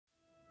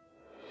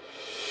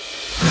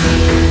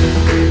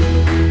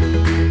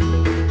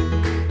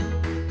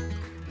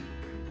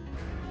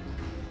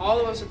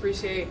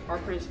appreciate our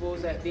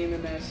principals at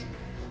BMMS,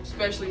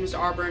 especially Mr.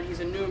 Auburn. He's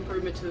a new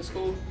improvement to the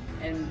school,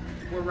 and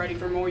we're ready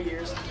for more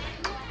years.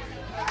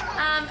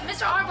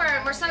 Mr.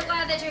 Auburn, we're so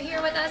glad that you're here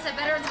with us at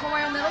Veterans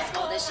Memorial Middle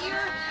School this year.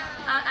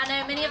 I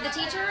know many of the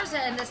teachers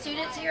and the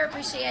students here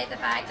appreciate the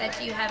fact that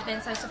you have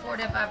been so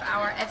supportive of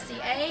our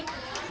FCA.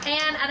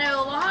 And I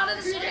know a lot of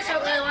the students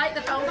don't really like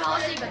the phone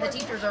policy, but the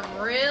teachers have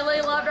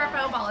really loved our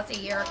phone policy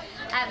here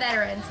at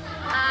Veterans.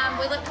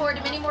 We look forward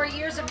to many more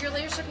years of your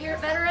leadership here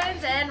at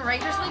Veterans, and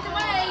Rangers lead the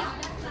way.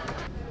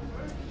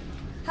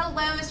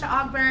 Hello, Mr.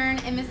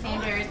 Ogburn and Ms.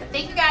 Sanders.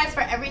 Thank you guys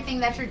for everything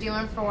that you're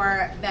doing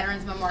for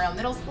Veterans Memorial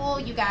Middle School.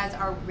 You guys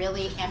are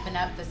really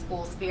amping up the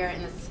school spirit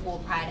and the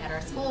school pride at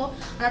our school.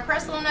 On a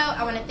personal note,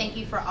 I want to thank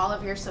you for all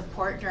of your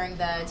support during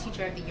the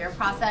Teacher of the Year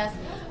process.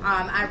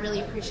 I really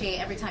appreciate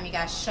every time you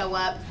guys show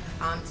up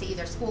to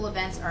either school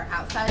events or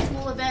outside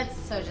school events.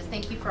 So just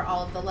thank you for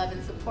all of the love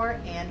and support,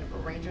 and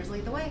Rangers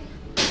lead the way.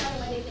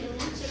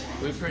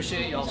 We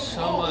appreciate y'all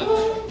so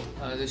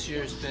much. This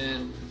year's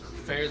been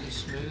fairly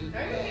smooth.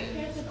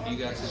 You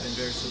guys have been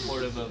very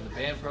supportive of the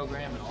band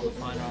program and all the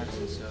fine arts,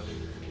 and so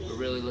we're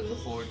really looking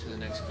forward to the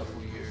next couple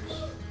of years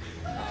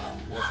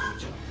working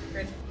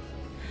with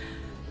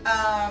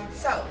y'all.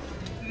 So,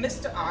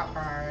 Mr.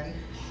 Auburn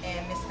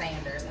and Ms.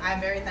 Sanders,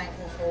 I'm very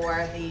thankful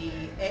for the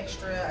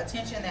extra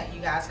attention that you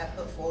guys have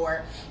put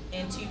forward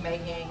into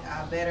making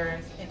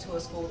Veterans into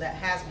a school that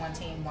has one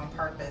team, one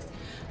purpose.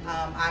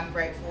 I'm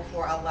grateful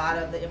for a lot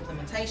of the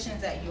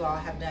implementations that you all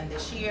have done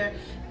this year,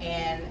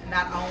 and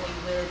not only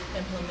with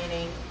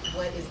implementing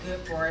what is good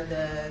for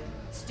the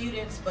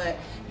students, but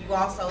you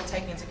also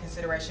take into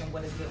consideration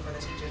what is good for the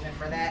teachers. And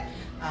for that,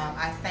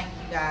 I thank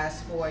you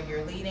guys for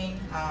your leading,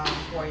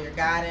 for your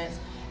guidance,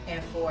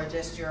 and for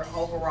just your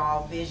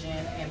overall vision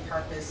and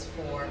purpose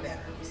for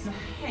veterans.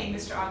 Hey,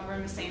 Mr.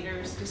 Ogburn, Ms.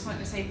 Sanders, just wanted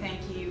to say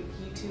thank you.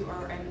 You two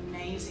are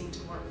amazing to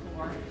work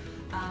for.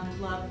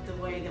 Love the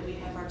way that we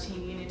have our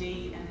team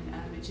unity,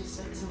 and it's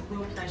a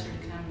real pleasure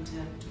to come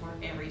to work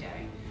every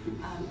day.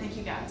 Thank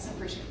you guys, I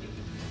appreciate you.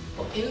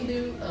 Well, in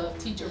lieu of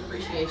Teacher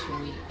Appreciation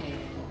Week,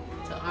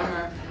 and to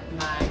honor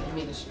my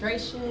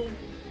administration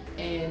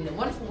and the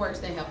wonderful works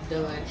they have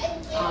done,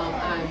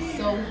 I'm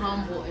so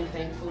humble and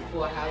thankful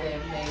for how they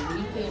have made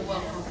me feel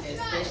welcome,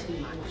 especially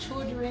my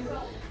children.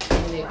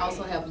 And they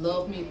also have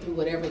loved me through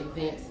whatever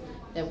events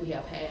that we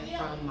have had,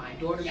 from my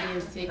daughter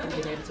being sick and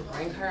being able to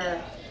bring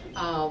her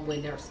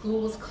when their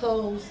school was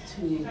closed,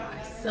 to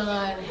my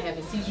son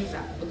having seizures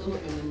out of the blue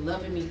and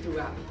loving me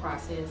throughout the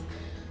process.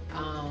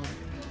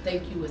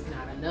 Thank you is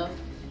not enough.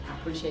 I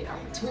appreciate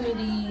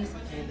opportunities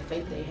and the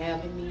faith they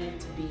have in me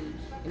to be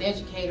an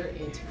educator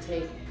and to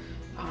take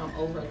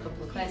over a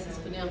couple of classes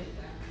for them.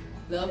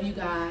 Love you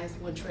guys.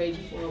 Wouldn't trade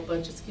you for a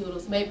bunch of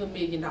Skittles, maybe $1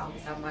 million.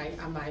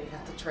 I might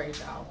have to trade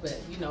y'all, but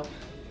you know,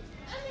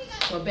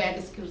 for a bag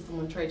of Skittles, I'm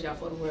gonna trade y'all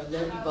for the world.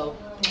 Love you both.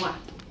 Mwah.